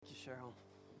Cheryl.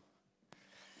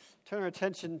 Turn our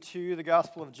attention to the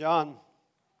Gospel of John.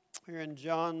 We're in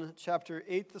John chapter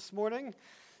 8 this morning,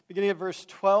 beginning at verse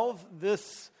 12.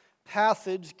 This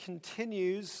passage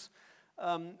continues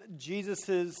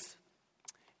Jesus'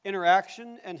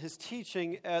 interaction and his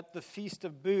teaching at the Feast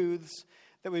of Booths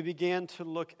that we began to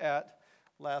look at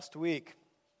last week.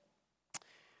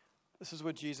 This is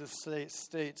what Jesus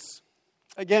states.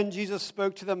 Again, Jesus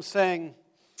spoke to them, saying,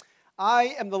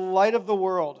 I am the light of the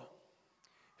world.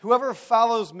 Whoever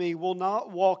follows me will not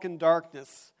walk in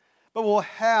darkness, but will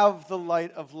have the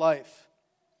light of life.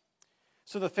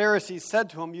 So the Pharisees said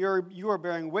to him, You are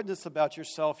bearing witness about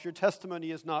yourself. Your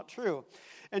testimony is not true.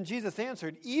 And Jesus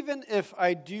answered, Even if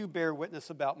I do bear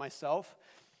witness about myself,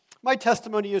 my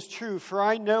testimony is true, for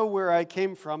I know where I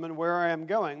came from and where I am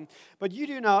going, but you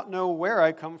do not know where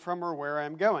I come from or where I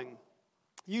am going.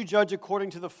 You judge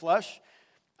according to the flesh.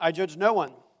 I judge no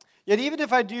one. Yet even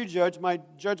if I do judge, my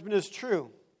judgment is true.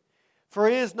 For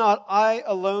it is not I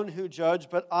alone who judge,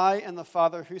 but I and the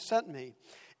Father who sent me.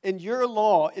 In your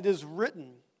law it is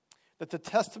written that the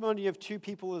testimony of two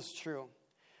people is true.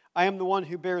 I am the one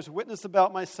who bears witness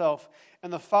about myself,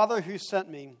 and the Father who sent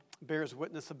me bears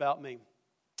witness about me.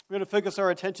 We're going to focus our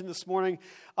attention this morning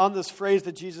on this phrase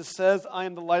that Jesus says, I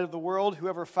am the light of the world.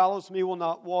 Whoever follows me will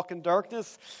not walk in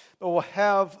darkness, but will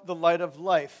have the light of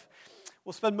life.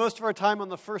 We'll spend most of our time on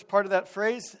the first part of that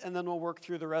phrase, and then we'll work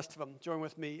through the rest of them. Join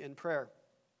with me in prayer.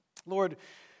 Lord,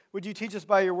 would you teach us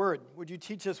by your word? Would you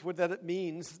teach us what that it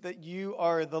means that you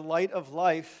are the light of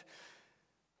life,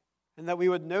 and that we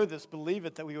would know this, believe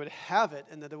it, that we would have it,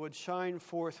 and that it would shine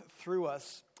forth through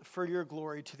us for your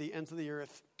glory to the ends of the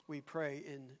earth, we pray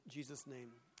in Jesus'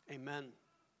 name. Amen.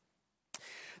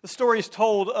 The story is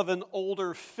told of an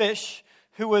older fish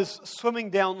who was swimming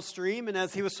downstream, and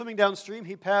as he was swimming downstream,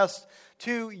 he passed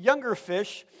two younger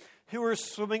fish who were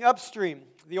swimming upstream.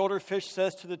 The older fish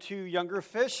says to the two younger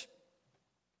fish,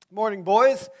 Morning,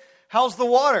 boys, how's the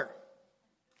water?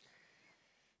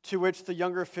 To which the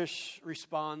younger fish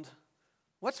respond,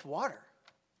 What's water?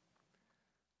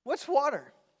 What's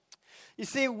water? You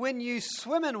see, when you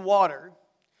swim in water,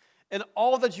 and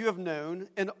all that you have known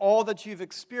and all that you've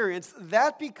experienced,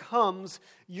 that becomes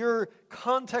your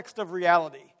context of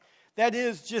reality. That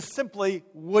is just simply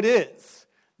what is.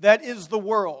 That is the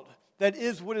world. That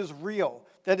is what is real.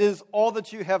 That is all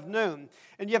that you have known.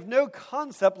 And you have no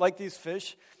concept, like these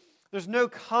fish, there's no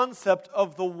concept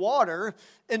of the water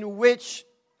in which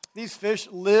these fish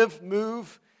live,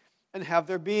 move, and have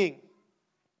their being.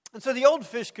 And so the old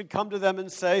fish could come to them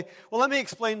and say, well, let me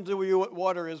explain to you what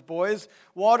water is, boys.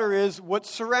 Water is what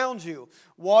surrounds you.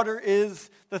 Water is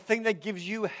the thing that gives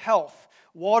you health.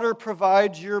 Water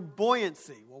provides your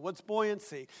buoyancy. Well, what's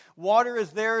buoyancy? Water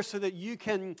is there so that you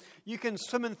can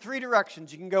swim in three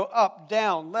directions. You can go up,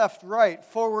 down, left, right,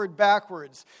 forward,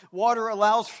 backwards. Water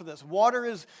allows for this. Water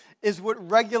is what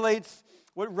regulates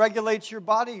your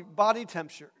body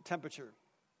temperature.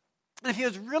 And if he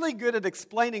was really good at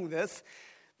explaining this,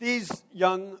 these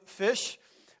young fish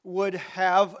would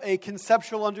have a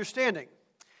conceptual understanding.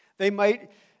 They might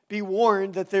be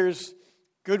warned that there's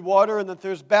good water and that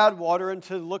there's bad water and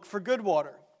to look for good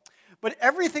water. But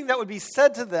everything that would be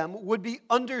said to them would be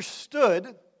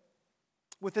understood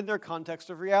within their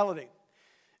context of reality.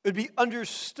 It would be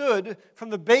understood from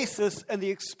the basis and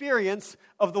the experience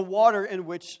of the water in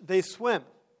which they swim.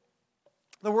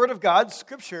 The Word of God,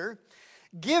 Scripture,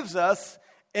 gives us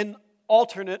an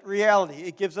alternate reality.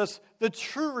 It gives us the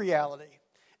true reality.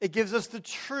 It gives us the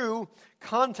true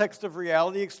context of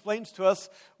reality. It explains to us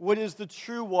what is the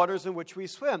true waters in which we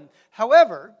swim.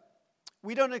 However,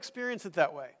 we don't experience it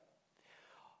that way.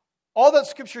 All that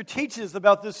Scripture teaches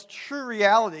about this true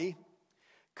reality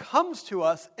comes to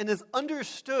us and is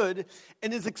understood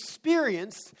and is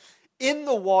experienced in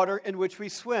the water in which we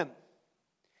swim.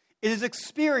 It is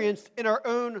experienced in our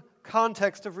own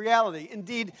context of reality.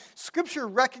 Indeed, Scripture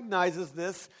recognizes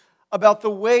this about the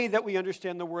way that we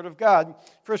understand the Word of God.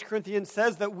 1 Corinthians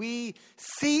says that we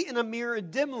see in a mirror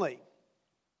dimly,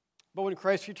 but when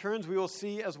Christ returns, we will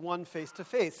see as one face to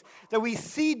face. That we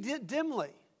see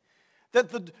dimly. That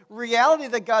the reality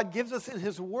that God gives us in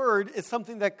His Word is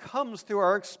something that comes through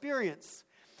our experience.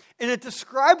 And it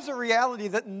describes a reality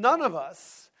that none of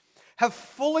us have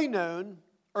fully known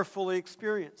or fully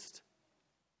experienced.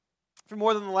 For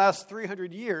more than the last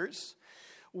 300 years,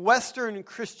 Western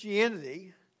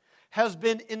Christianity has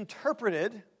been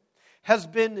interpreted, has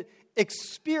been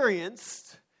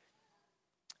experienced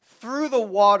through the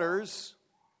waters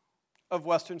of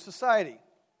Western society,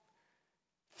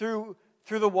 through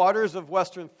the waters of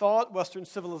Western thought, Western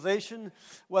civilization,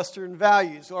 Western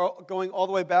values, going all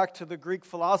the way back to the Greek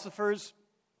philosophers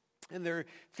and their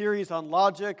theories on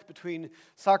logic between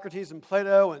Socrates and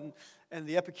Plato and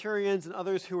the Epicureans and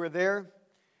others who were there.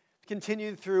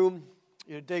 Continued through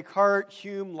Descartes,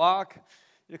 Hume, Locke,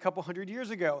 a couple hundred years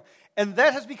ago. And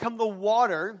that has become the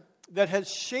water that has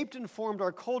shaped and formed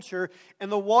our culture,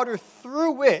 and the water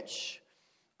through which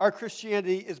our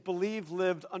Christianity is believed,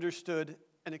 lived, understood,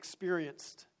 and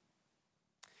experienced.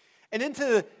 And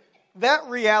into that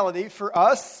reality for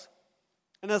us,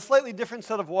 and a slightly different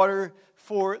set of water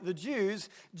for the Jews,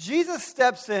 Jesus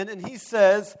steps in and he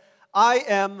says, I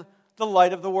am the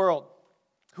light of the world.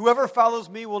 Whoever follows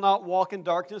me will not walk in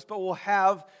darkness, but will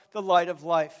have the light of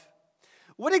life.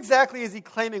 What exactly is he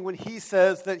claiming when he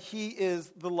says that he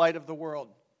is the light of the world?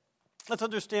 Let's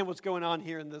understand what's going on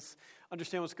here in this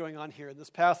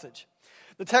passage.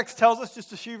 The text tells us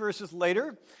just a few verses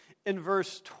later, in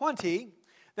verse 20,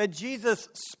 that Jesus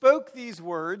spoke these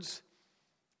words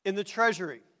in the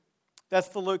treasury. That's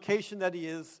the location that he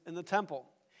is in the temple.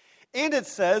 And it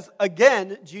says,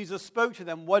 again, Jesus spoke to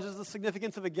them. What is the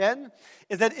significance of again?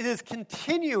 Is that it is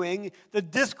continuing the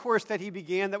discourse that he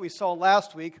began that we saw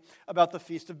last week about the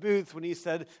Feast of Booths, when he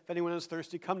said, if anyone is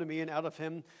thirsty, come to me, and out of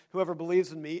him, whoever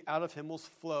believes in me, out of him will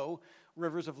flow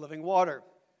rivers of living water.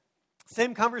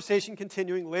 Same conversation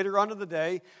continuing later on in the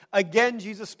day. Again,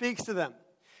 Jesus speaks to them.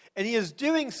 And he is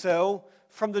doing so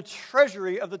from the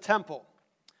treasury of the temple.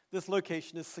 This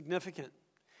location is significant.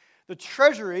 The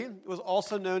treasury was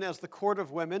also known as the court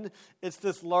of women. It's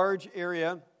this large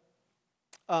area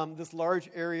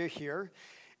here.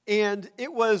 And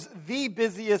it was the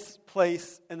busiest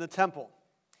place in the temple.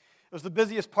 It was the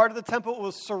busiest part of the temple. It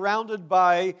was surrounded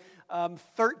by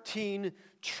 13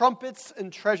 trumpets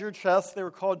and treasure chests. They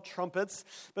were called trumpets,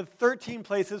 but 13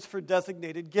 places for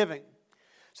designated giving.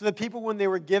 So that people, when they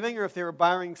were giving or if they were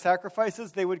buying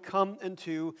sacrifices, they would come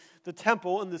into the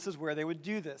temple, and this is where they would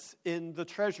do this, in the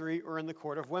treasury or in the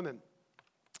court of women.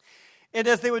 And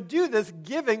as they would do this,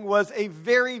 giving was a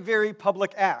very, very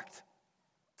public act.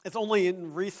 It's only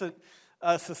in recent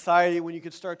society, when you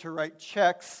could start to write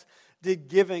checks, did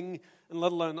giving, and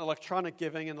let alone electronic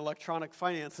giving and electronic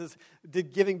finances,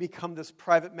 did giving become this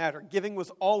private matter. Giving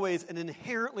was always an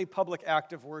inherently public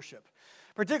act of worship.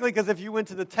 Particularly because if you went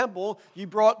to the temple, you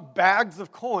brought bags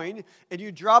of coin, and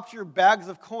you dropped your bags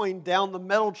of coin down the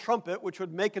metal trumpet, which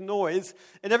would make a noise,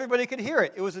 and everybody could hear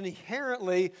it. It was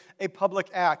inherently a public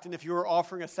act. And if you were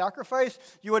offering a sacrifice,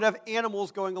 you would have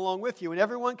animals going along with you, and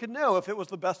everyone could know if it was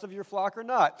the best of your flock or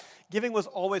not. Giving was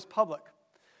always public.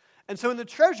 And so in the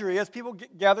treasury, as people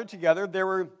gathered together, there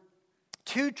were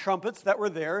 2 trumpets that were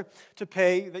there to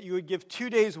pay, that you would give 2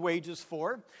 days' wages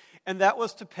for, and that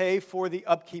was to pay for the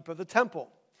upkeep of the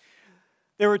temple.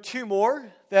 There were 2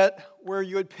 more where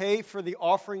you would pay for the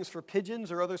offerings for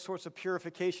pigeons or other sorts of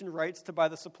purification rites to buy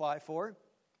the supply for.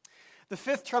 The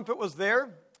 5th trumpet was there,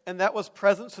 and that was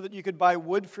present so that you could buy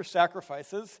wood for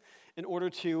sacrifices in order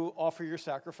to offer your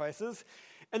sacrifices.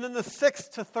 And then the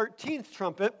 6th to 13th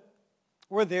trumpet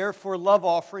were there for love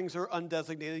offerings or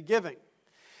undesignated giving.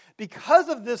 Because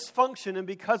of this function and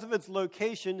because of its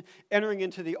location entering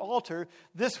into the altar,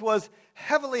 this was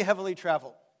heavily, heavily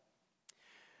traveled.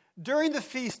 During the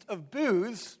Feast of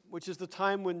Booths, which is the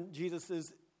time when Jesus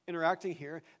is interacting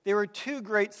here, there were 2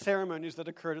 great ceremonies that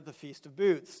occurred at the Feast of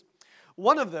Booths.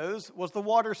 One of those was the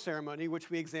water ceremony, which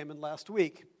we examined last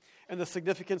week, and the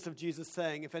significance of Jesus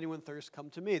saying, if anyone thirsts, come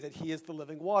to me, that he is the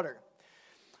living water.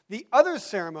 The other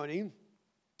ceremony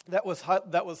that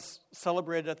was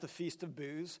celebrated at the Feast of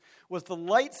Booths was the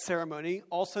light ceremony,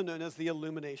 also known as the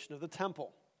illumination of the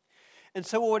temple. And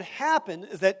so what would happen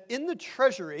is that in the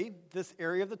treasury, this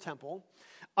area of the temple,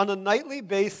 on a nightly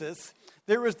basis,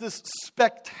 there was this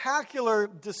spectacular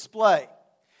display.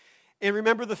 And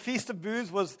remember, the Feast of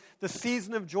Booths was the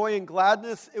season of joy and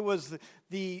gladness. It was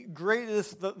the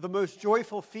greatest, the most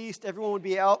joyful feast. Everyone would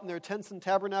be out in their tents and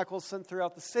tabernacles sent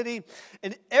throughout the city.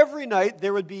 And every night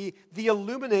there would be the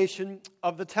illumination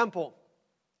of the temple.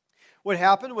 What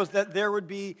happened was that there would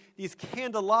be these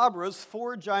candelabras,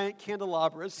 4 giant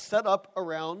candelabras set up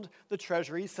around the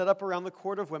treasury, set up around the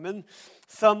court of women.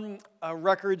 Some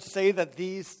records say that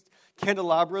these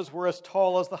candelabras were as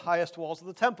tall as the highest walls of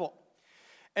the temple.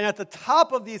 And at the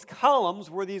top of these columns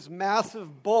were these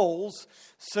massive bowls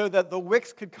so that the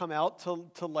wicks could come out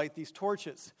to light these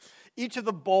torches. Each of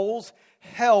the bowls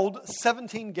held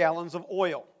 17 gallons of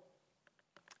oil.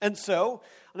 And so,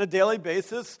 on a daily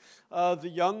basis,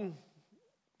 the young,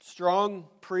 strong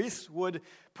priests would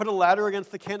put a ladder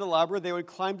against the candelabra. They would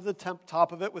climb to the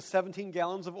top of it with 17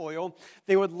 gallons of oil.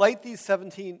 They would put these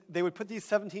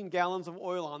 17 gallons of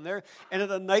oil on there. And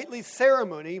at a nightly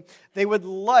ceremony, they would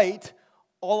light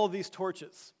all of these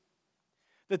torches.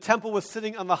 The temple was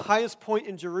sitting on the highest point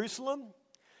in Jerusalem.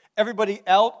 Everybody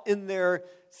out in their,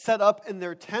 set up in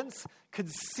their tents, could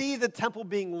see the temple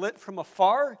being lit from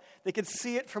afar. They could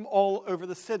see it from all over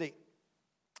the city.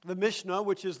 The Mishnah,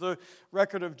 which is the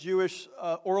record of Jewish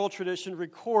oral tradition,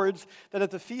 records that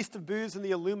at the Feast of Booths and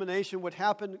the illumination, what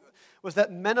happened was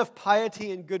that men of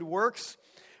piety and good works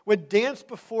would dance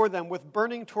before them with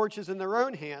burning torches in their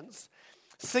own hands,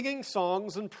 singing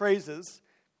songs and praises,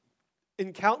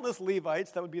 and countless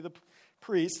Levites, that would be the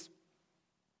priests,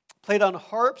 played on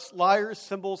harps, lyres,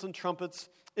 cymbals, and trumpets,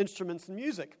 instruments, and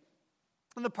music.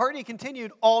 And the party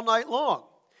continued all night long.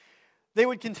 They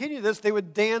would continue this, they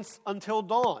would dance until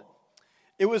dawn.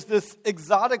 It was this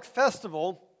exotic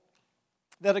festival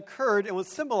that occurred and was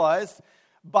symbolized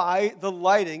by the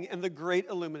lighting and the great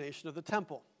illumination of the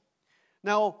temple.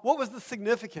 Now, what was the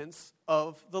significance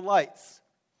of the lights?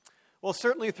 Well,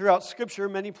 certainly throughout Scripture,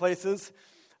 many places,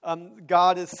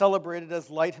 God is celebrated as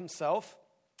light himself.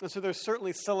 And so they're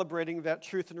certainly celebrating that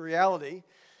truth and reality,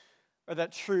 or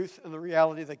that truth and the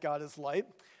reality that God is light.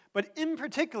 But in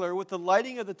particular, what the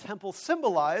lighting of the temple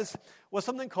symbolized was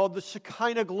something called the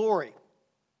Shekinah glory.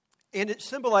 And it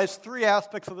symbolized three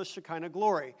aspects of the Shekinah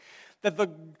glory. That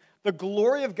the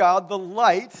glory of God, the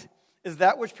light, is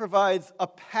that which provides a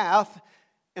path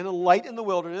and a light in the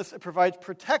wilderness. It provides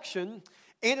protection,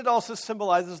 and it also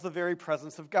symbolizes the very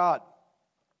presence of God.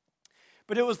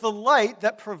 But it was the light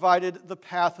that provided the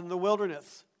path in the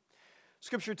wilderness.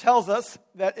 Scripture tells us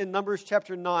that in Numbers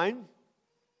chapter 9,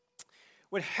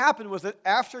 what happened was that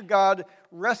after God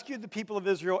rescued the people of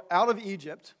Israel out of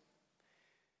Egypt,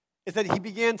 is that he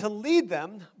began to lead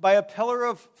them by a pillar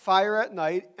of fire at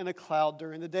night and a cloud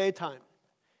during the daytime.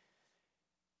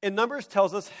 And Numbers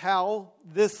tells us how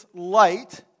this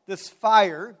light, this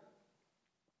fire,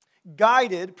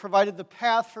 provided the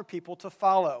path for people to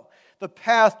follow, the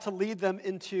path to lead them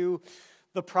into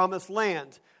the promised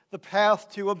land, the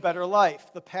path to a better life,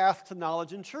 the path to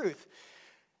knowledge and truth.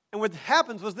 And what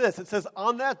happens was this. It says,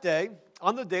 on that day,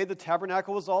 on the day the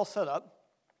tabernacle was all set up,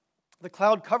 the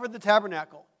cloud covered the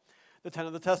tabernacle, the tent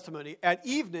of the testimony. At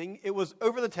evening, it was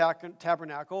over the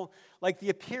tabernacle like the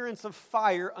appearance of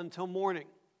fire until morning.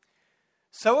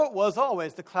 So it was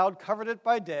always. The cloud covered it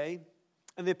by day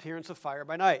and the appearance of fire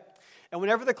by night. And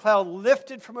whenever the cloud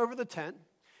lifted from over the tent,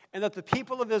 and that the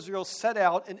people of Israel set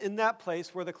out, and in that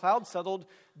place where the cloud settled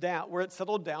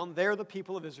down, there the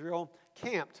people of Israel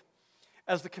camped.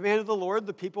 As the command of the Lord,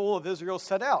 the people of Israel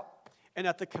set out. And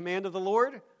at the command of the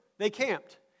Lord, they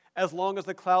camped. As long as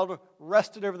the cloud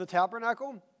rested over the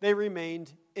tabernacle, they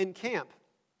remained in camp.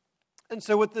 And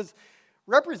so what this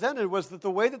represented was that the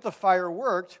way that the fire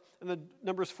worked, and the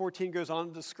Numbers 14 goes on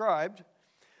to describe,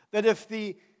 that if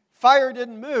the fire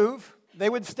didn't move, they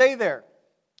would stay there.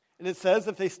 And it says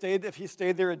if he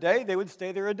stayed there a day, they would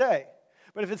stay there a day.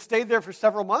 But if it stayed there for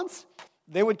several months,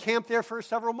 they would camp there for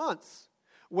several months.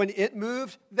 When it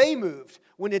moved, they moved.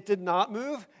 When it did not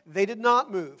move, they did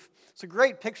not move. It's a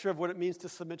great picture of what it means to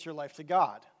submit your life to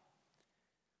God.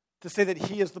 To say that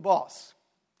he is the boss,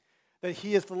 that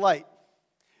he is the light,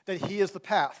 that he is the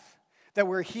path, that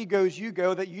where he goes, you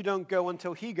go, that you don't go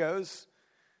until he goes.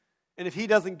 And if he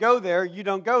doesn't go there, you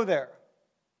don't go there.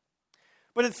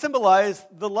 But it symbolized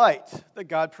the light that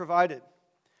God provided,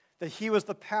 that he was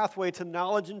the pathway to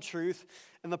knowledge and truth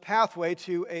and the pathway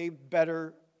to a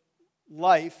better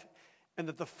life, and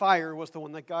that the fire was the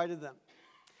one that guided them.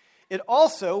 It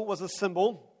also was a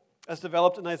symbol, as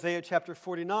developed in Isaiah chapter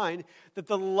 49, that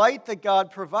the light that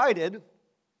God provided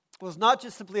was not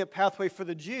just simply a pathway for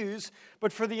the Jews,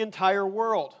 but for the entire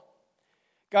world.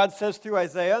 God says through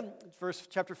Isaiah,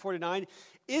 chapter 49,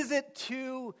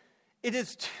 it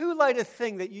is too light a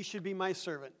thing that you should be my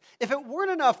servant. If it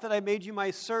weren't enough that I made you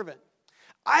my servant,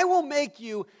 I will make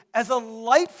you as a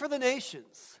light for the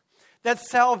nations, that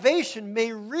salvation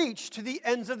may reach to the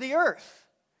ends of the earth.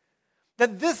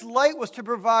 That this light was to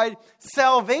provide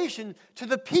salvation to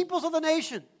the peoples of the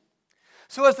nation.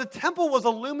 So as the temple was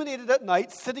illuminated at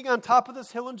night, sitting on top of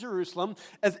this hill in Jerusalem,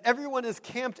 as everyone is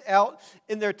camped out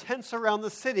in their tents around the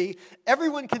city,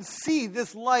 everyone can see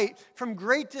this light from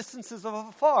great distances of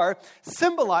afar,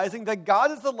 symbolizing that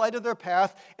God is the light of their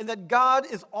path, and that God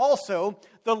is also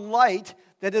the light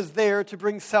that is there to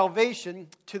bring salvation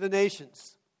to the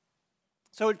nations.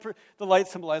 So the light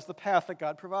symbolized the path that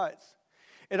God provides.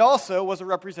 It also was a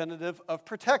representative of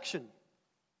protection.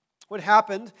 What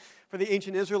happened for the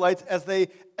ancient Israelites as they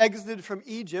exited from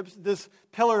Egypt, this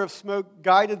pillar of smoke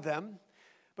guided them,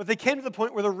 but they came to the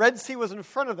point where the Red Sea was in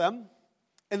front of them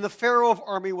and the Pharaoh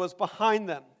army was behind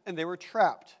them, and they were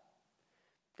trapped.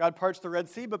 God parts the Red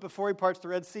Sea, but before he parts the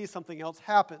Red Sea, something else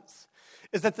happens.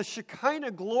 Is that the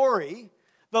Shekinah glory,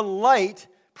 the light,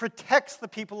 protects the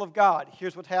people of God.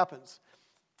 Here's what happens.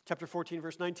 Chapter 14,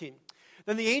 verse 19.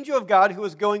 Then the angel of God who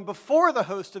was going before the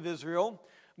host of Israel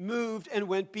moved and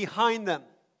went behind them.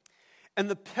 And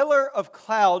the pillar of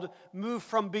cloud moved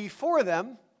from before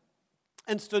them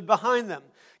and stood behind them,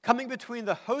 coming between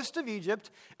the host of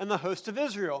Egypt and the host of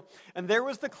Israel. And there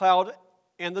was the cloud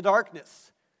and the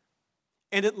darkness.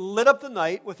 And it lit up the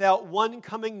night without one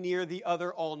coming near the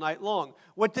other all night long.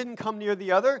 What didn't come near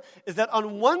the other is that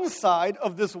on one side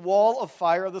of this wall of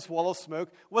fire, this wall of smoke,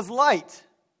 was light.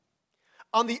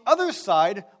 On the other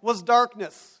side was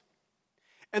darkness.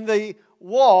 And the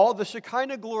wall, the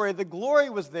Shekinah glory, the glory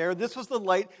was there. This was the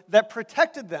light that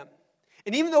protected them.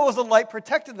 And even though it was the light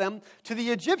protected them, to the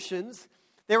Egyptians,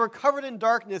 they were covered in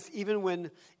darkness even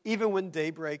when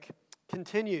daybreak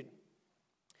continued.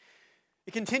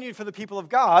 It continued for the people of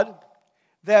God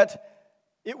that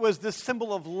it was this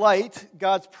symbol of light,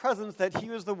 God's presence, that he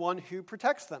was the one who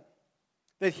protects them.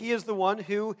 That he is the one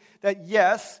who, that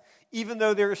yes, even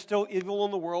though there is still evil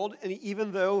in the world, and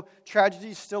even though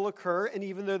tragedies still occur, and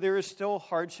even though there is still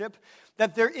hardship,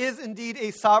 that there is indeed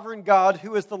a sovereign God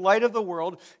who is the light of the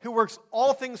world, who works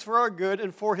all things for our good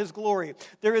and for his glory.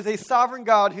 There is a sovereign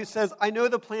God who says, I know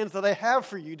the plans that I have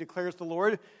for you, declares the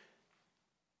Lord.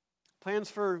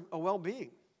 Plans for a well-being,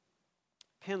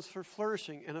 plans for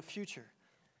flourishing and a future.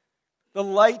 The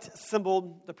light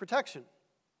symboled the protection.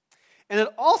 And it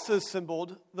also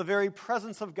symboled the very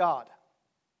presence of God.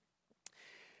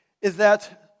 Is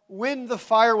that when the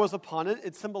fire was upon it,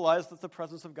 it symbolized that the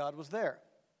presence of God was there.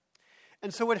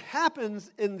 And so what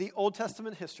happens in the Old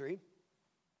Testament history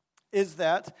is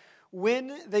that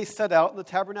when they set out and the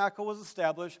tabernacle was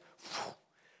established,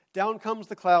 down comes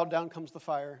the cloud, down comes the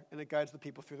fire, and it guides the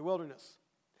people through the wilderness.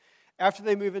 After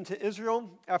they move into Israel,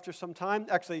 after some time,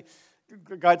 actually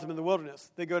guides them in the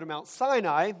wilderness. They go to Mount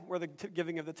Sinai, where the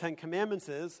giving of the Ten Commandments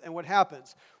is, and what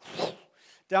happens?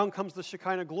 Down comes the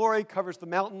Shekinah glory, covers the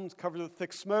mountains, covers with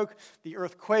thick smoke, the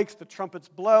earth quakes, the trumpets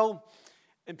blow,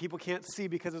 and people can't see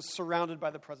because it's surrounded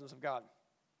by the presence of God.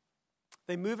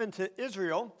 They move into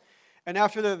Israel, and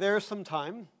after they're there some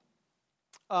time,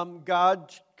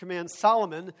 God commands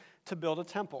Solomon to build a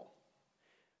temple.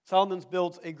 Solomon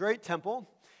builds a great temple,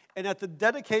 and at the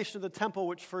dedication of the temple,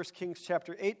 which 1 Kings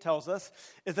chapter 8 tells us,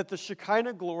 is that the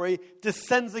Shekinah glory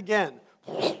descends again,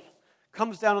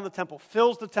 comes down on the temple,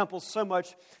 fills the temple so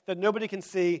much that nobody can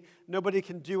see, nobody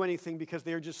can do anything because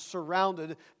they are just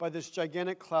surrounded by this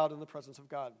gigantic cloud in the presence of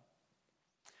God.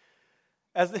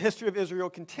 As the history of Israel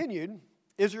continued,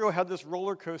 Israel had this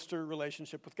roller coaster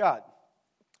relationship with God,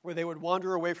 where they would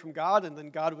wander away from God, and then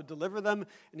God would deliver them,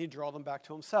 and he'd draw them back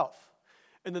to himself.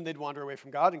 And then they'd wander away from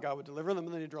God, and God would deliver them,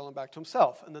 and then he'd draw them back to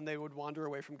himself. And then they would wander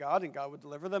away from God, and God would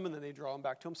deliver them, and then they'd draw them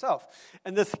back to himself.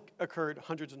 And this occurred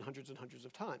hundreds and hundreds and hundreds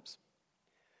of times.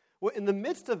 Well, in the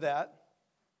midst of that,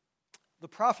 the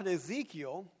prophet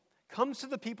Ezekiel comes to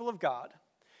the people of God,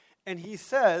 and he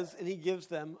says, and he gives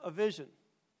them a vision.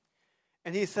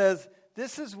 And he says,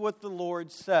 this is what the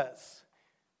Lord says.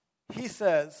 He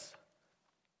says,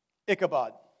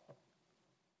 Ichabod.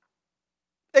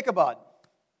 Ichabod,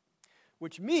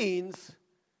 which means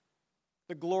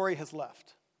the glory has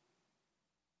left.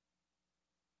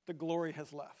 The glory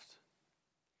has left.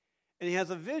 And he has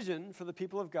a vision for the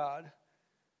people of God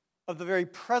of the very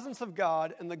presence of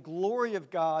God and the glory of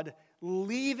God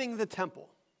leaving the temple.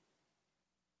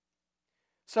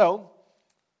 So,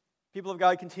 people of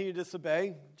God continue to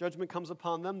disobey. Judgment comes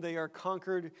upon them. They are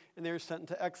conquered and they are sent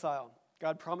into exile.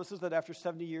 God promises that after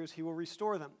 70 years, he will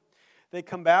restore them. They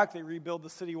come back, they rebuild the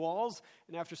city walls,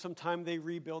 and after some time, they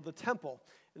rebuild the temple.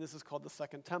 And this is called the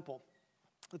Second Temple.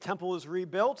 The temple is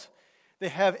rebuilt. They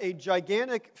have a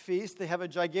gigantic feast. They have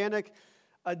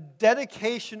a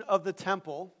dedication of the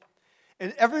temple.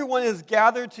 And everyone is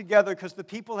gathered together because the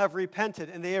people have repented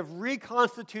and they have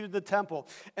reconstituted the temple.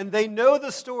 And they know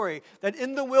the story that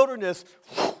in the wilderness,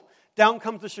 down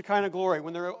comes the Shekinah glory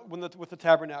with the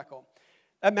tabernacle.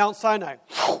 At Mount Sinai,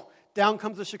 down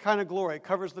comes the Shekinah glory,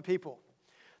 covers the people.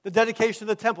 The dedication of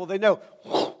the temple, they know,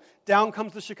 down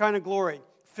comes the Shekinah glory,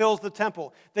 fills the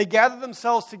temple. They gather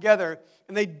themselves together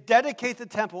and they dedicate the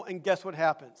temple, and guess what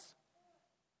happens?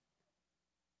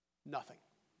 Nothing.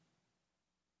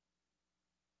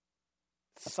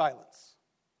 Silence.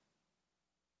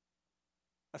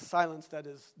 A silence that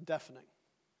is deafening.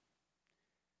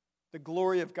 The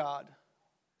glory of God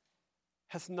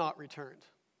has not returned.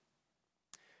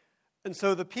 And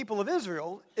so the people of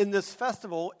Israel, in this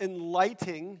festival, in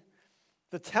lighting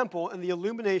the temple and the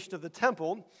illumination of the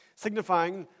temple,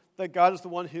 signifying that God is the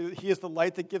one he is the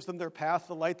light that gives them their path,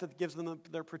 the light that gives them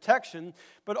their protection,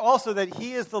 but also that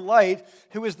he is the light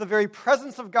who is the very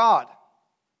presence of God.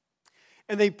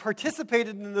 And they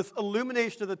participated in this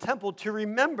illumination of the temple to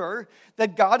remember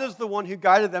that God is the one who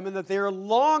guided them and that they are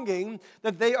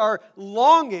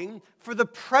longing for the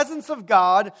presence of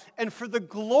God and for the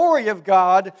glory of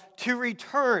God to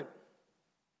return.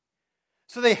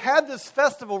 So they had this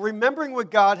festival remembering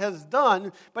what God has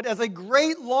done, but as a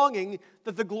great longing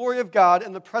that the glory of God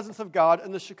and the presence of God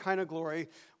and the Shekinah glory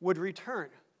would return.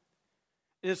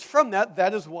 And it's from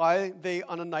that is why they,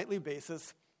 on a nightly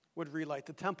basis, would relight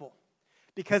the temple.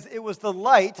 Because it was the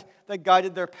light that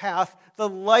guided their path, the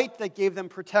light that gave them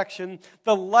protection,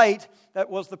 the light that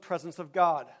was the presence of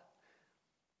God.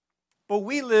 But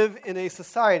we live in a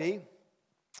society,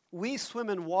 we swim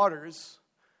in waters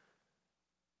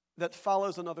that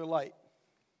follows another light.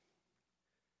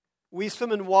 We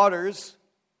swim in waters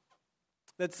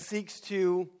that seeks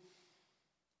to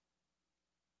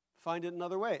find it in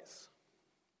other ways.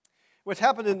 What's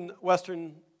happened in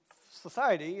Western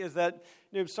society is that,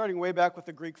 starting way back with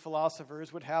the Greek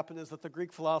philosophers, what happened is that the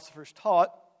Greek philosophers taught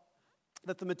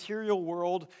that the material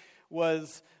world,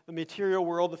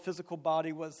 the physical body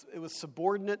it was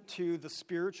subordinate to the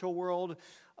spiritual world.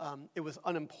 It was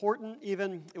unimportant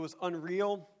even. It was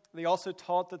unreal. They also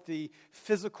taught that the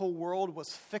physical world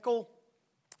was fickle,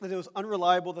 that it was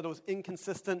unreliable, that it was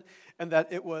inconsistent, and that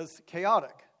it was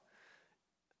chaotic.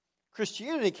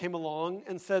 Christianity came along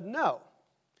and said, no.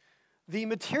 The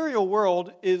material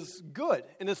world is good,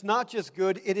 and it's not just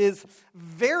good, it is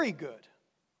very good.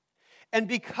 And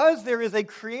because there is a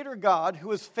creator God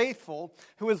who is faithful,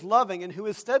 who is loving, and who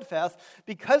is steadfast,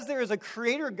 because there is a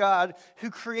creator God who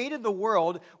created the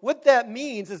world, what that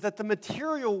means is that the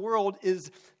material world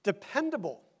is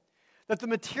dependable. That the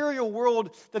material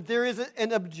world, that there is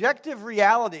an objective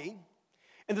reality,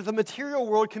 and that the material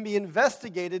world can be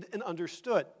investigated and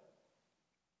understood.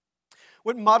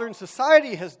 What modern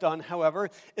society has done, however,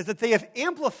 is that they have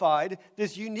amplified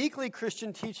this uniquely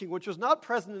Christian teaching, which was not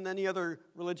present in any other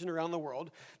religion around the world.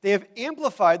 They have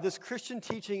amplified this Christian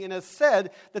teaching and has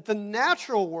said that the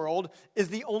natural world is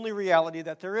the only reality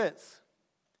that there is.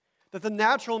 That the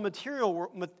natural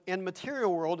and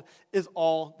material world is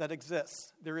all that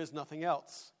exists. There is nothing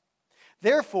else.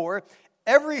 Therefore,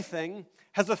 everything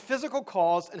has a physical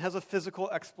cause and has a physical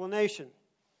explanation,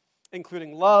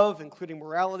 including love, including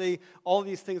morality. All of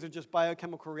these things are just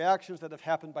biochemical reactions that have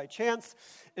happened by chance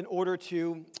in order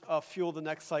to fuel the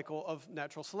next cycle of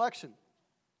natural selection.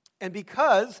 And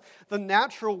because the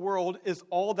natural world is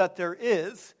all that there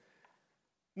is,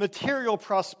 material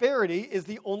prosperity is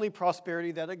the only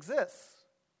prosperity that exists.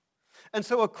 And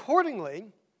so accordingly,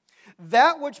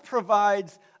 that which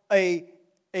provides a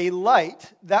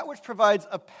light, that which provides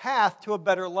a path to a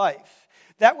better life,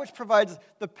 that which provides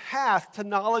the path to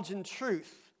knowledge and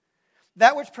truth,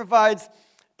 that which provides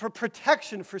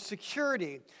protection for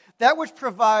security, that which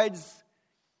provides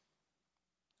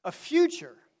a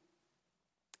future,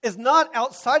 is not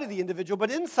outside of the individual,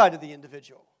 but inside of the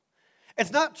individual.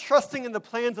 It's not trusting in the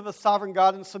plans of a sovereign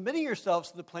God and submitting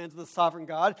yourselves to the plans of the sovereign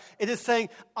God. It is saying,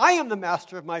 I am the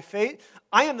master of my fate.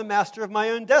 I am the master of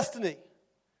my own destiny.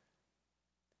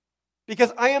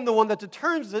 Because I am the one that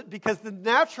determines it, because the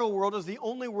natural world is the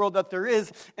only world that there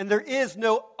is, and there is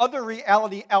no other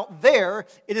reality out there.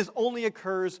 It only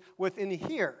occurs within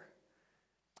here.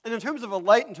 And in terms of a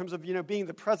light, in terms of being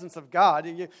the presence of God,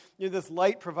 this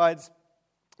light provides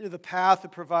the path.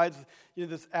 It provides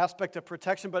this aspect of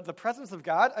protection. But the presence of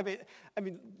God, I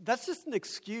mean that's just an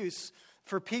excuse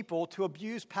for people to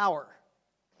abuse power.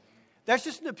 That's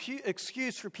just an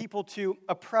excuse for people to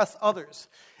oppress others.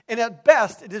 And at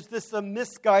best, it is this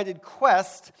misguided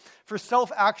quest for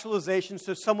self-actualization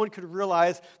so someone could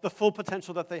realize the full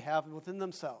potential that they have within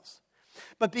themselves.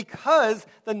 But because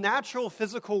the natural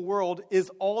physical world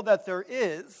is all that there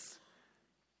is,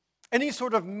 any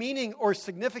sort of meaning or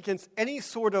significance, any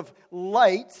sort of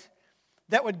light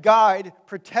that would guide,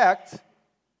 protect,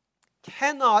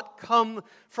 cannot come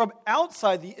from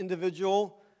outside the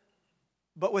individual,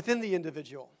 but within the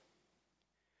individual.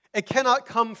 It cannot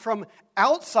come from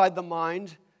outside the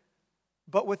mind,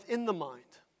 but within the mind.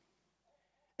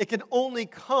 It can only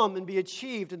come and be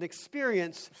achieved and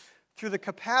experienced through the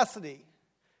capacity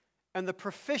and the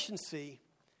proficiency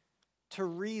to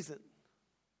reason.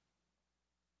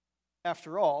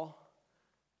 After all,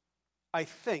 I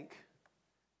think,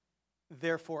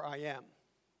 therefore I am.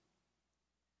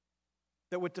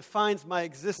 That what defines my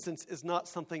existence is not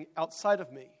something outside of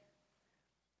me.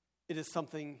 It is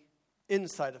something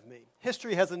inside of me.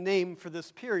 History has a name for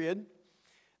this period.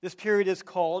 This period is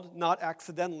called, not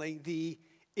accidentally, the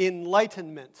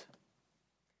Enlightenment.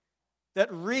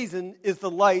 That reason is the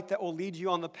light that will lead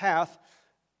you on the path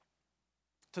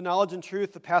to knowledge and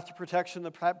truth, the path to protection,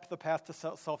 the path to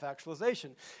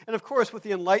self-actualization. And of course, with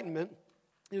the Enlightenment,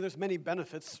 there's many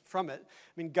benefits from it.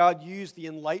 I mean, God used the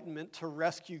Enlightenment to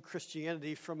rescue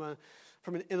Christianity from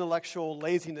an intellectual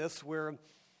laziness where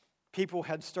people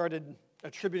had started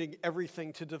attributing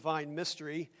everything to divine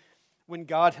mystery when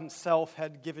God himself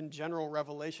had given general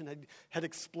revelation, had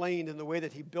explained in the way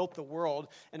that he built the world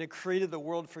and had created the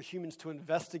world for humans to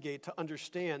investigate, to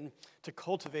understand, to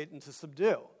cultivate, and to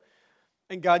subdue.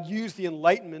 And God used the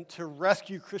Enlightenment to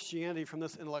rescue Christianity from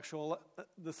this intellectual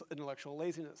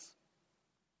laziness.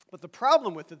 But the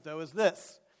problem with it, though, is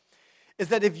this, is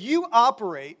that if you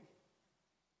operate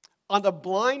on the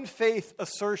blind faith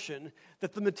assertion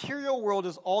that the material world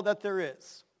is all that there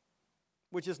is,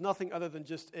 which is nothing other than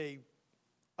just a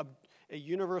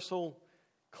universal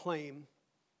claim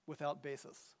without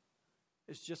basis.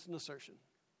 It's just an assertion.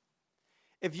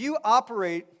 If you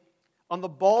operate on the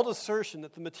bald assertion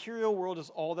that the material world is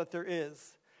all that there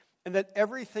is, and that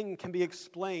everything can be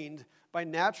explained by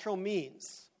natural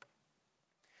means,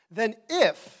 then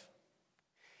if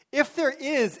there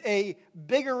is a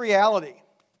bigger reality,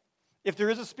 if there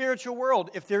is a spiritual world,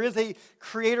 if there is a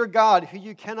creator God who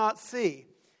you cannot see,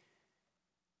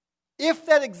 if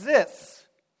that exists,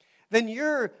 then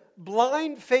your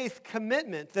blind faith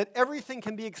commitment that everything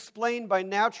can be explained by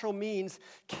natural means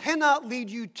cannot lead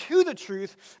you to the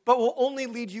truth, but will only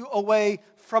lead you away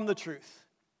from the truth.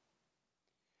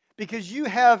 Because you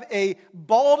have a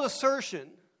bald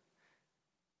assertion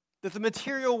that the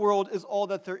material world is all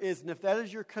that there is. And if that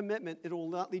is your commitment, it will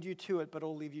not lead you to it, but it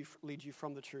will lead you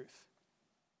from the truth.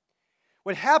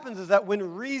 What happens is that when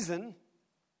reason,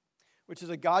 which is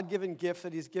a God-given gift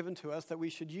that he's given to us that we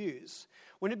should use,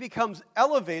 when it becomes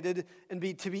elevated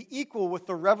and to be equal with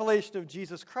the revelation of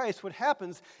Jesus Christ, what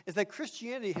happens is that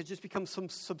Christianity has just become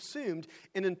subsumed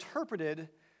and interpreted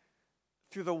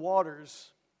through the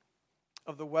waters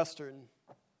of the Western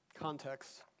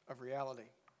context of reality.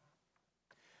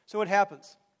 So what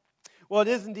happens? Well, it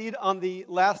is indeed on the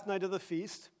last night of the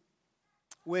feast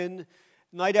when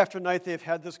night after night they've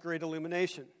had this great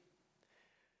illumination.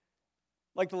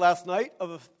 Like the last night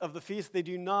of the feast, they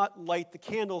do not light the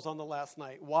candles on the last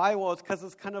night. Why? Well, it's because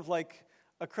it's kind of like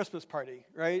a Christmas party,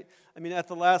 right? I mean, at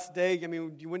the last day,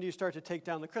 when do you start to take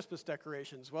down the Christmas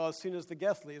decorations? Well, as soon as the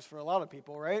guest leaves for a lot of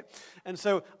people, right? And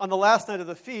so on the last night of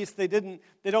the feast, they don't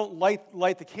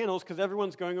light the candles because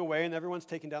everyone's going away and everyone's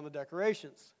taking down the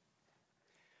decorations.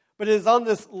 But it is on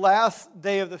this last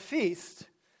day of the feast,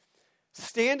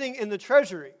 standing in the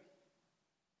treasury,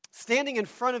 standing in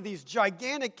front of these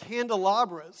gigantic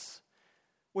candelabras,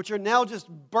 which are now just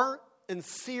burnt and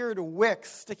seared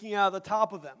wicks sticking out of the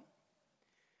top of them.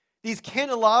 These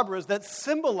candelabras that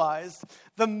symbolize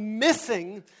the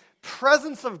missing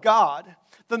presence of God,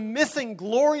 the missing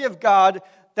glory of God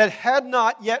that had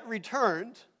not yet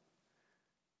returned.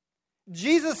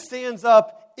 Jesus stands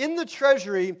up in the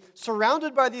treasury,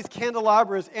 surrounded by these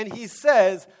candelabras, and he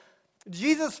says,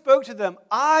 Jesus spoke to them,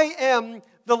 I am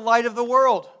the light of the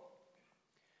world.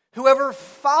 Whoever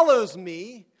follows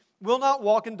me will not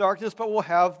walk in darkness, but will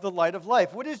have the light of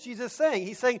life. What is Jesus saying?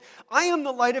 He's saying, I am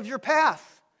the light of your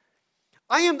path.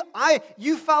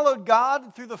 You followed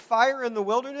God through the fire in the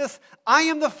wilderness. I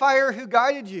am the fire who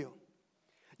guided you.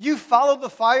 You followed the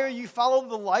fire, you followed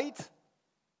the light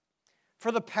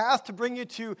for the path to bring you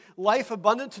to life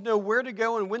abundant, to know where to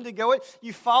go and when to go it.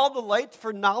 You follow the light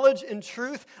for knowledge and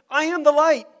truth. I am the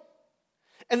light.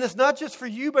 And it's not just for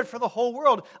you, but for the whole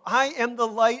world. I am the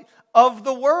light of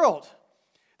the world.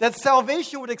 That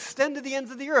salvation would extend to the ends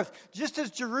of the earth. Just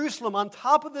as Jerusalem on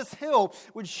top of this hill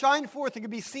would shine forth and could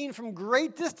be seen from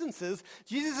great distances,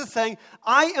 Jesus is saying,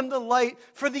 I am the light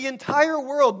for the entire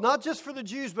world, not just for the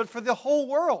Jews, but for the whole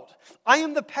world. I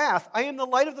am the path. I am the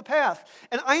light of the path.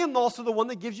 And I am also the one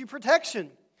that gives you protection.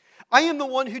 I am the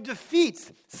one who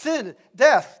defeats sin,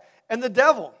 death, and the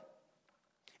devil.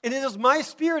 And it is my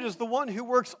Spirit is the one who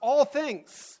works all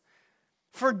things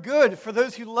for good, for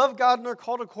those who love God and are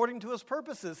called according to his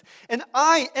purposes. And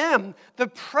I am the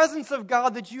presence of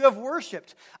God that you have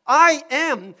worshipped. I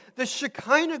am the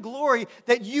Shekinah glory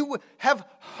that you have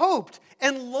hoped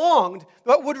and longed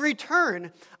but would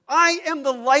return. I am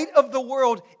the light of the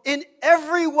world in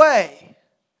every way.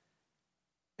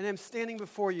 And I'm standing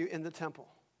before you in the temple.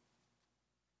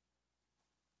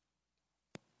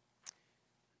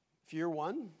 If you're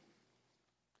one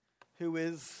who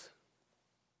is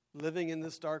living in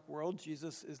this dark world,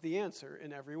 Jesus is the answer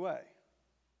in every way.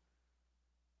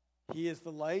 He is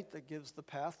the light that gives the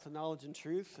path to knowledge and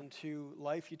truth and to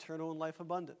life eternal and life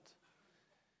abundant.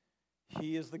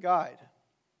 He is the guide.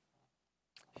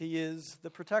 He is the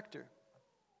protector.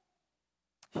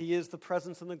 He is the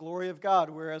presence and the glory of God,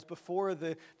 whereas before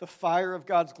the fire of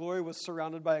God's glory was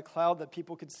surrounded by a cloud that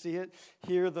people could see it.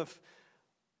 Here the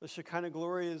Shekinah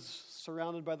glory is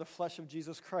surrounded by the flesh of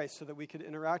Jesus Christ so that we could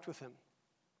interact with him.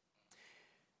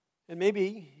 And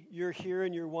maybe you're here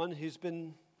and you're one who's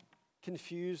been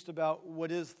confused about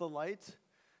what is the light.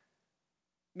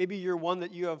 Maybe you're one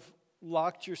that you have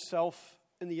locked yourself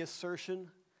in the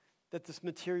assertion that this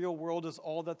material world is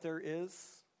all that there is.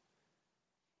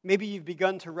 Maybe you've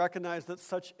begun to recognize that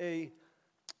such a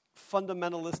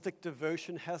fundamentalistic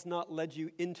devotion has not led you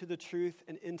into the truth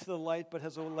and into the light, but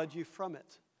has led you from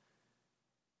it.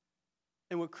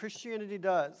 And what Christianity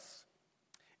does,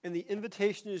 and the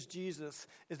invitation is Jesus,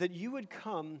 is that you would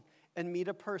come and meet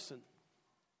a person.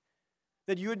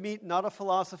 That you would meet not a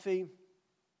philosophy,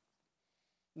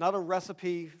 not a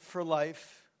recipe for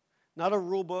life, not a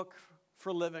rule book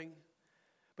for living,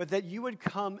 but that you would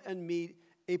come and meet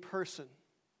a person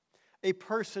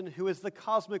who is the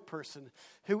cosmic person,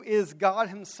 who is God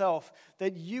himself,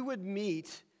 that you would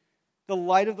meet the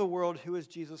light of the world who is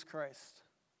Jesus Christ.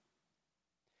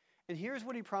 And here's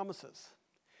what he promises,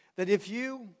 that if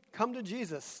you come to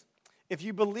Jesus, if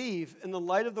you believe in the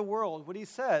light of the world, what he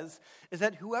says is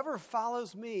that whoever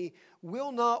follows me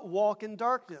will not walk in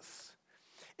darkness.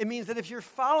 It means that if you're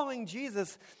following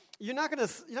Jesus, you're not going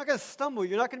to stumble,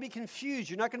 you're not going to be confused,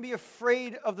 you're not going to be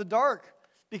afraid of the dark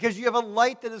because you have a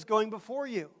light that is going before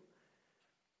you.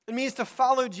 It means to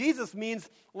follow Jesus means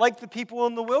like the people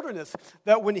in the wilderness,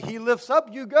 that when he lifts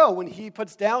up, you go. When he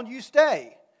puts down, you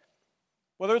stay.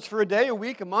 Whether it's for a day, a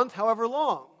week, a month, however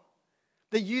long.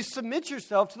 That you submit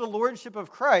yourself to the lordship of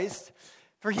Christ,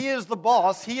 for he is the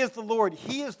boss, he is the Lord,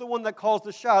 he is the one that calls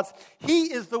the shots,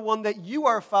 he is the one that you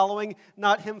are following,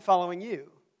 not him following you.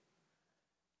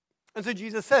 And so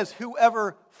Jesus says,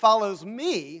 whoever follows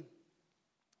me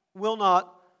will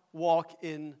not walk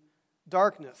in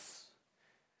darkness.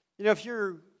 You know, if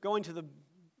you're going to the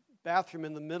bathroom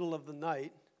in the middle of the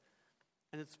night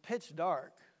and it's pitch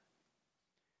dark,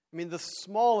 I mean, the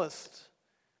smallest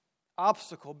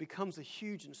obstacle becomes a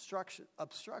huge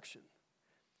obstruction.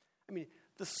 I mean,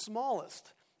 the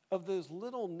smallest of those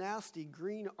little nasty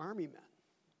green army men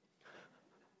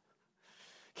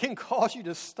can cause you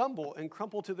to stumble and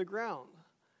crumple to the ground.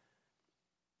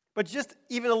 But just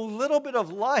even a little bit of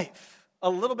life, a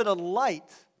little bit of light,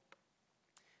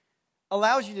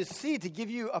 allows you to see, to give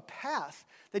you a path,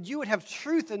 that you would have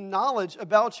truth and knowledge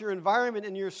about your environment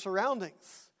and your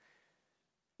surroundings.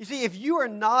 You see, if you are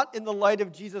not in the light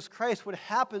of Jesus Christ, what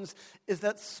happens is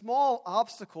that small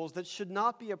obstacles that should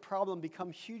not be a problem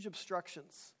become huge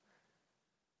obstructions.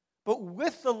 But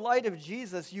with the light of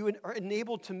Jesus, you are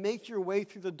enabled to make your way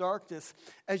through the darkness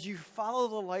as you follow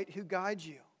the light who guides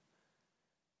you.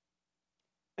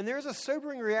 And there is a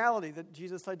sobering reality that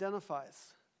Jesus identifies.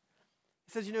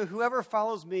 He says, whoever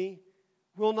follows me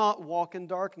will not walk in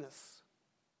darkness.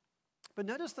 But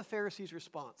notice the Pharisees'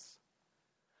 response.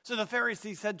 So the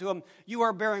Pharisees said to him, you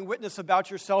are bearing witness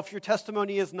about yourself. Your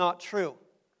testimony is not true.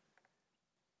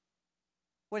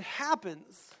 What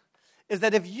happens is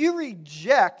that if you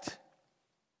reject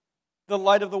the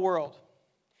light of the world,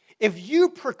 if you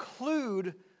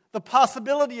preclude the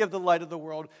possibility of the light of the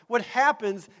world, what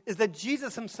happens is that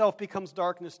Jesus himself becomes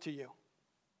darkness to you.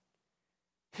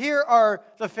 Here are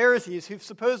the Pharisees who've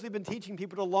supposedly been teaching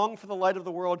people to long for the light of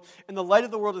the world, and the light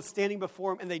of the world is standing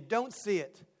before them, and they don't see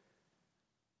it.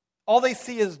 All they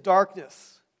see is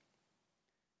darkness.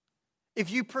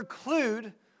 If you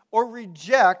preclude or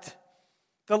reject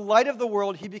the light of the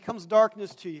world, he becomes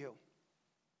darkness to you.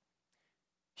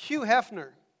 Hugh Hefner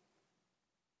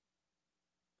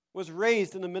was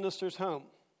raised in a minister's home.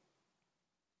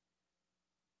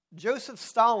 Joseph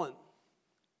Stalin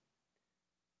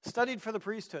studied for the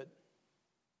priesthood.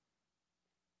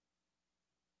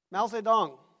 Mao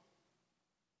Zedong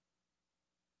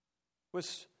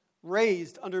was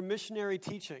raised under missionary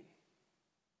teaching.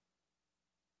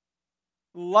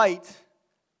 Light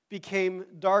became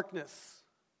darkness.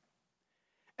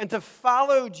 And to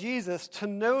follow Jesus, to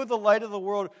know the light of the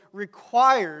world,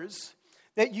 requires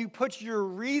that you put your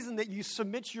reason, that you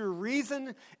submit your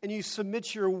reason, and you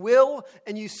submit your will,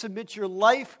 and you submit your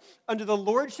life under the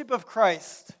lordship of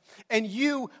Christ, and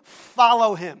you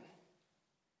follow him.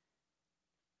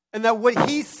 And that what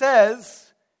he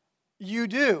says, you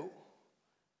do.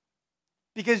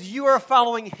 Because you are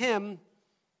following him,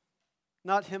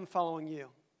 not him following you.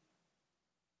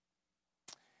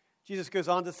 Jesus goes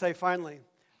on to say finally,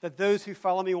 that those who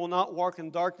follow me will not walk in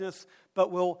darkness,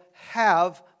 but will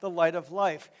have the light of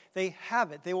life. They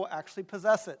have it. They will actually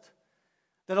possess it.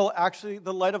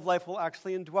 The light of life will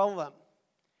actually indwell them.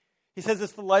 He says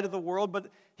it's the light of the world, but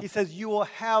he says you will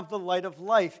have the light of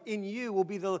life. In you will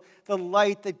be the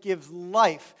light that gives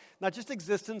life. Not just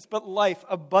existence, but life,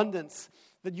 abundance.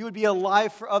 That you would be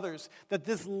alive for others. That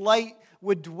this light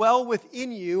would dwell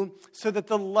within you so that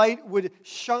the light would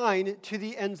shine to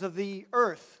the ends of the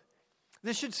earth.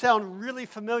 This should sound really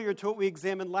familiar to what we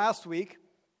examined last week,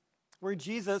 where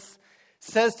Jesus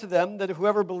says to them that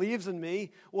whoever believes in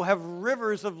me will have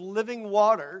rivers of living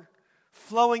water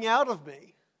flowing out of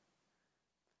me.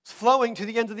 It's flowing to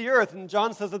the ends of the earth. And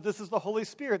John says that this is the Holy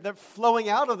Spirit, that flowing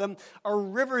out of them are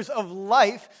rivers of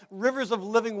life, rivers of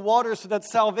living water, so that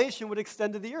salvation would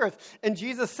extend to the earth. And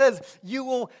Jesus says, you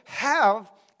will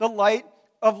have the light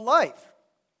of life.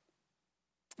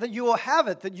 That you will have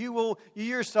it, that you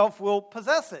yourself will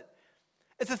possess it.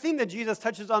 It's a theme that Jesus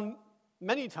touches on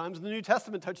many times, and the New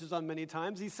Testament touches on many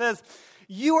times. He says,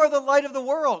 you are the light of the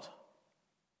world.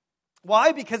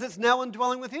 Why? Because it's now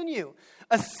indwelling within you.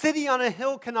 A city on a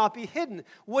hill cannot be hidden.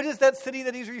 What is that city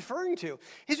that he's referring to?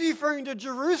 He's referring to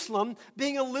Jerusalem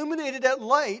being illuminated at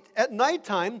light, at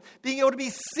nighttime, being able to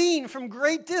be seen from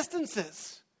great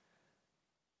distances.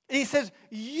 And he says,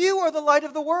 you are the light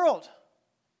of the world.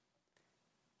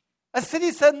 A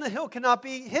city set on the hill cannot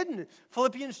be hidden.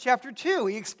 Philippians chapter 2,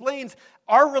 he explains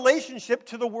our relationship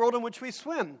to the world in which we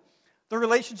swim. The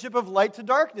relationship of light to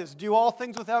darkness. Do all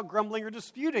things without grumbling or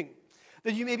disputing,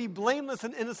 that you may be blameless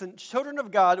and innocent, children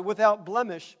of God without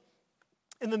blemish,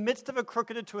 in the midst of a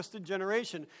crooked and twisted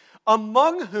generation,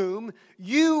 among whom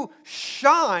you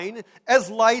shine as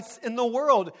lights in the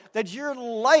world, that your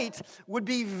light would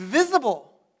be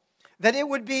visible, that it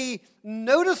would be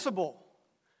noticeable,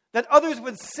 that others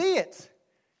would see it,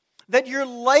 that your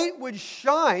light would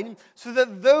shine so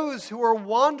that those who are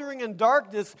wandering in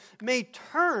darkness may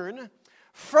turn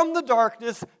from the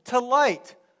darkness to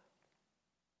light,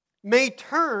 may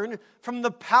turn from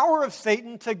the power of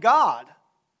Satan to God,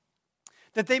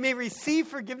 that they may receive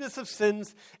forgiveness of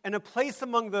sins and a place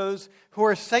among those who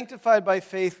are sanctified by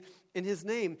faith in his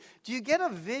name. Do you get a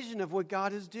vision of what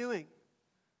God is doing?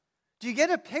 Do you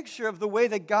get a picture of the way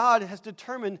that God has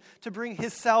determined to bring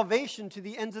his salvation to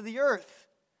the ends of the earth?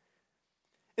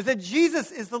 Is that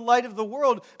Jesus is the light of the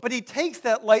world, but he takes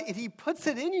that light and he puts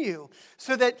it in you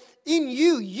so that in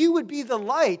you, you would be the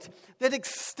light that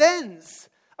extends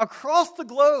across the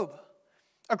globe,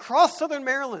 across Southern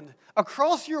Maryland,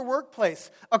 across your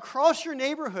workplace, across your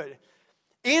neighborhood,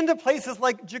 and to places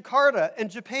like Jakarta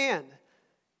and Japan,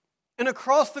 and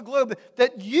across the globe,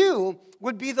 that you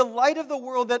would be the light of the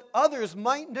world, that others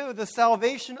might know the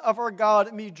salvation of our God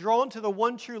and be drawn to the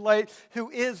one true light, who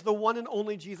is the one and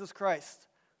only Jesus Christ.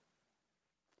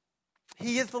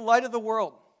 He is the light of the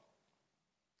world.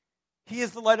 He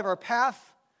is the light of our path,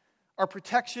 our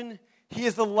protection. He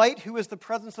is the light who is the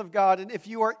presence of God. And if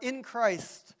you are in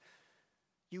Christ,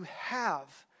 you have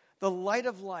the light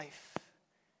of life,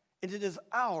 and it is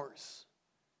ours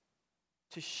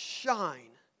to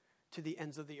shine to the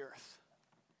ends of the earth.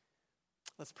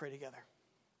 Let's pray together.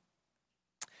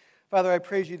 Father, I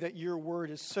praise you that your word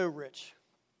is so rich,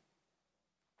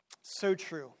 so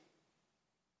true,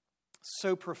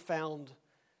 so profound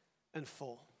and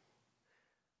full.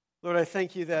 Lord, I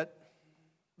thank you that,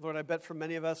 Lord, I bet for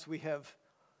many of us we have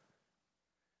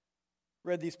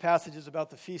read these passages about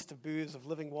the feast of booths of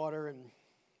living water and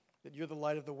that you're the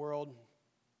light of the world,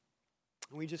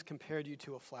 and we just compared you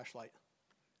to a flashlight.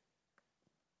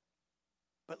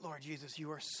 But Lord Jesus,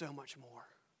 you are so much more.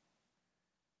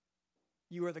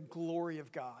 You are the glory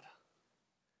of God.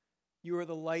 You are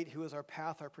the light who is our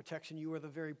path, our protection. You are the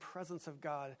very presence of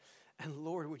God. And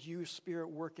Lord, would you,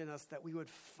 Spirit, work in us that we would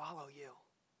follow you?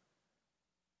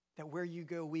 That where you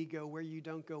go, we go. Where you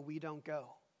don't go, we don't go.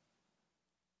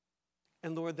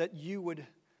 And Lord, that you would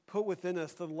put within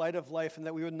us the light of life and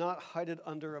that we would not hide it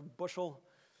under a bushel.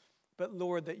 But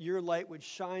Lord, that your light would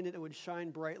shine and it would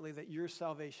shine brightly, that your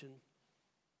salvation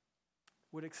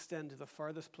would extend to the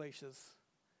farthest places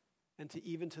and to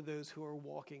even to those who are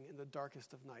walking in the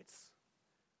darkest of nights.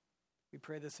 We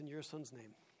pray this in your Son's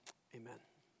name. Amen.